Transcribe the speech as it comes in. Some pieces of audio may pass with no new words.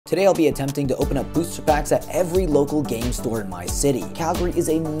Today I'll be attempting to open up booster packs at every local game store in my city. Calgary is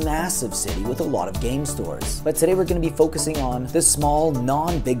a massive city with a lot of game stores, but today we're going to be focusing on the small,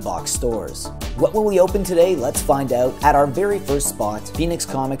 non-big box stores. What will we open today? Let's find out at our very first spot, Phoenix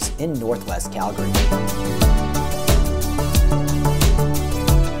Comics in Northwest Calgary.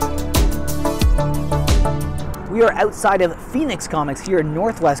 We are outside of Phoenix Comics here in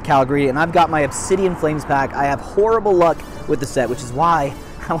Northwest Calgary, and I've got my Obsidian Flames pack. I have horrible luck with the set, which is why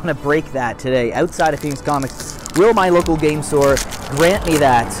I want to break that today. Outside of Phoenix Comics, will my local game store grant me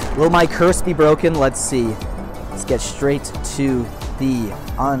that? Will my curse be broken? Let's see. Let's get straight to the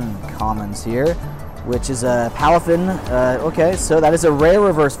uncommons here, which is a Palafin. Okay, so that is a rare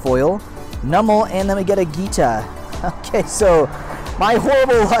reverse foil, Nummel, and then we get a Gita. Okay, so my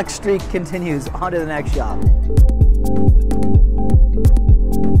horrible luck streak continues. On to the next shop.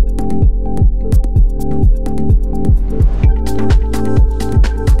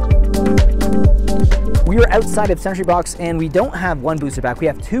 We are outside of Sentry Box, and we don't have one booster pack. We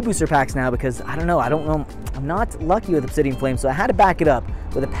have two booster packs now because I don't know. I'm not lucky with Obsidian Flame, so I had to back it up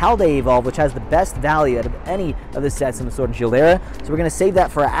with a Palday Evolve, which has the best value out of any of the sets in the Sword and Shield era. So we're going to save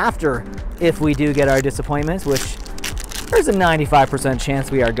that for after if we do get our disappointments, which there's a 95% chance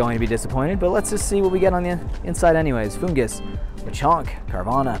we are going to be disappointed, but let's just see what we get on the inside anyways. Fungus, Lechonk,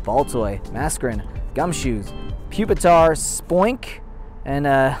 Carvana, Baltoy, Mascarin, Gumshoes, Pupitar, Spoink, and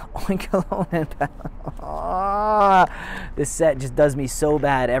Oinkalone and this set just does me so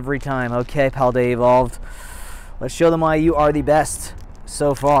bad every time. Okay, Palday Evolved. Let's show them why you are the best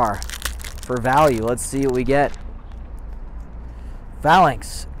so far for value. Let's see what we get.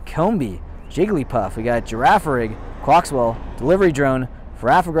 Phalanx, Combee, Jigglypuff. We got Girafarig, Quaxwell, Delivery Drone,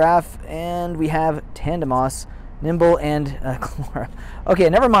 Farafograph, and we have Tandemos, Nimble, and Chlora. Okay,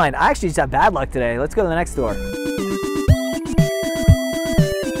 never mind. I actually just have bad luck today. Let's go to the next store.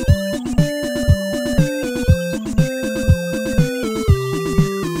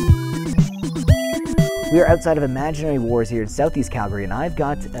 We are outside of Imaginary Wars here in Southeast Calgary, and I've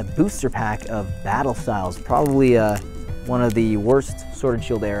got a booster pack of Battle Styles, probably one of the worst Sword and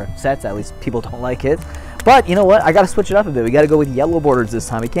Shield era sets. At least people don't like it. But you know what? I got to switch it up a bit. We got to go with yellow borders this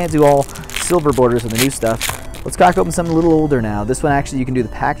time. We can't do all silver borders with the new stuff. Let's crack open something a little older now. This one actually you can do the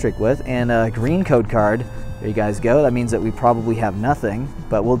pack trick with, and a green code card. There you guys go. That means that we probably have nothing,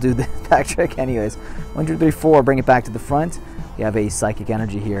 but we'll do the pack trick anyways. 1, 2, 3, 4. Bring it back to the front. We have a Psychic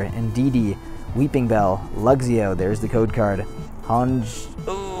Energy here, and DD. Weeping Bell, Luxio, there's the code card.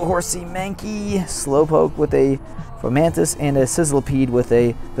 Horsey Mankey, Slowpoke with a Fomantis, and a Sizzlipede with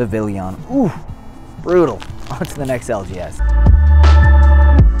a Pavilion. Ooh, brutal. On to the next LGS.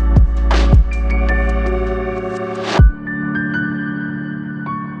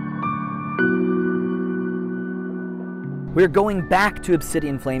 We're going back to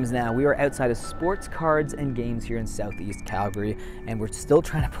Obsidian Flames now. We are outside of Sports Cards and Games here in Southeast Calgary, and we're still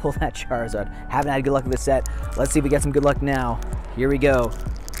trying to pull that Charizard. Haven't had good luck with this set. Let's see if we get some good luck now. Here we go.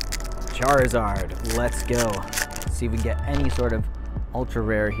 Charizard, let's go. Let's see if we can get any sort of ultra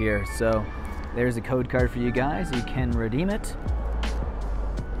rare here. So there's a code card for you guys. You can redeem it.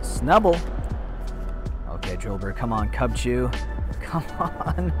 Snubble. Okay, Drillbur, come on. Cubchoo, come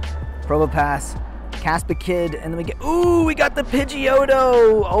on. Probopass. Caspakid, and then we get, ooh, we got the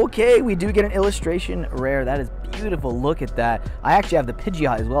Pidgeotto. Okay, we do get an illustration rare. That is beautiful. Look at that. I actually have the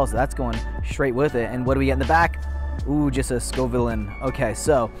Pidgeot as well, so that's going straight with it. And what do we get in the back? Ooh, just a Scovillain. Okay,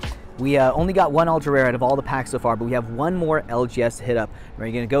 so we only got one ultra rare out of all the packs so far, but we have one more LGS to hit up. We're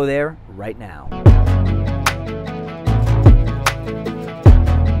going to go there right now.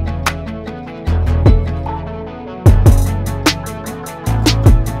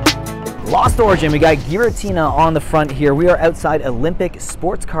 Lost Origin, we got Giratina on the front here. We are outside Olympic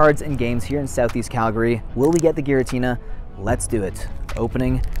Sports Cards and Games here in Southeast Calgary. Will we get the Giratina? Let's do it.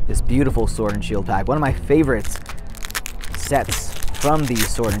 Opening this beautiful Sword and Shield pack. One of my favorite sets from the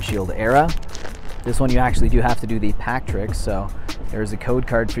Sword and Shield era. This one you actually do have to do the pack trick, so there's a code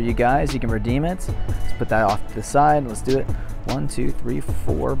card for you guys. You can redeem it. Let's put that off to the side. Let's do it. 1, 2, 3,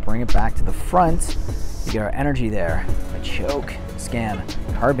 4. Bring it back to the front. You get our energy there. A Choke, Scan,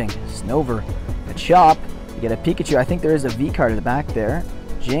 Carbink, Snover, a Chop. You get a Pikachu. I think there is a V card at the back there.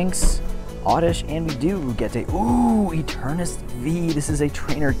 Jinx, Oddish, and we do get a, ooh, Eternus V. This is a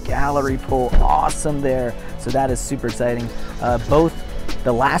trainer gallery pull. Awesome there. So that is super exciting. Both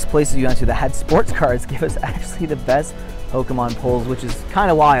the last places you went to that had sports cards give us actually the best Pokemon pulls, which is kind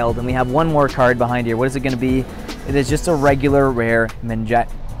of wild. And we have one more card behind here. What is it going to be? It is just a regular rare Minjet.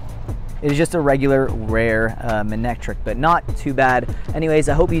 It is just a regular rare Manectric, but not too bad. Anyways,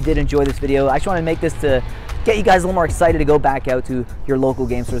 I hope you did enjoy this video. I just want to make this to get you guys a little more excited to go back out to your local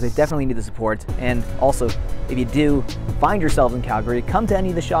game stores. They definitely need the support. And also, if you do find yourselves in Calgary, come to any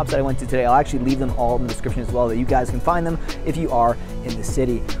of the shops that I went to today. I'll actually leave them all in the description as well, that you guys can find them if you are in the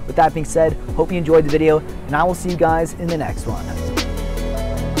city. With that being said, hope you enjoyed the video, and I will see you guys in the next one.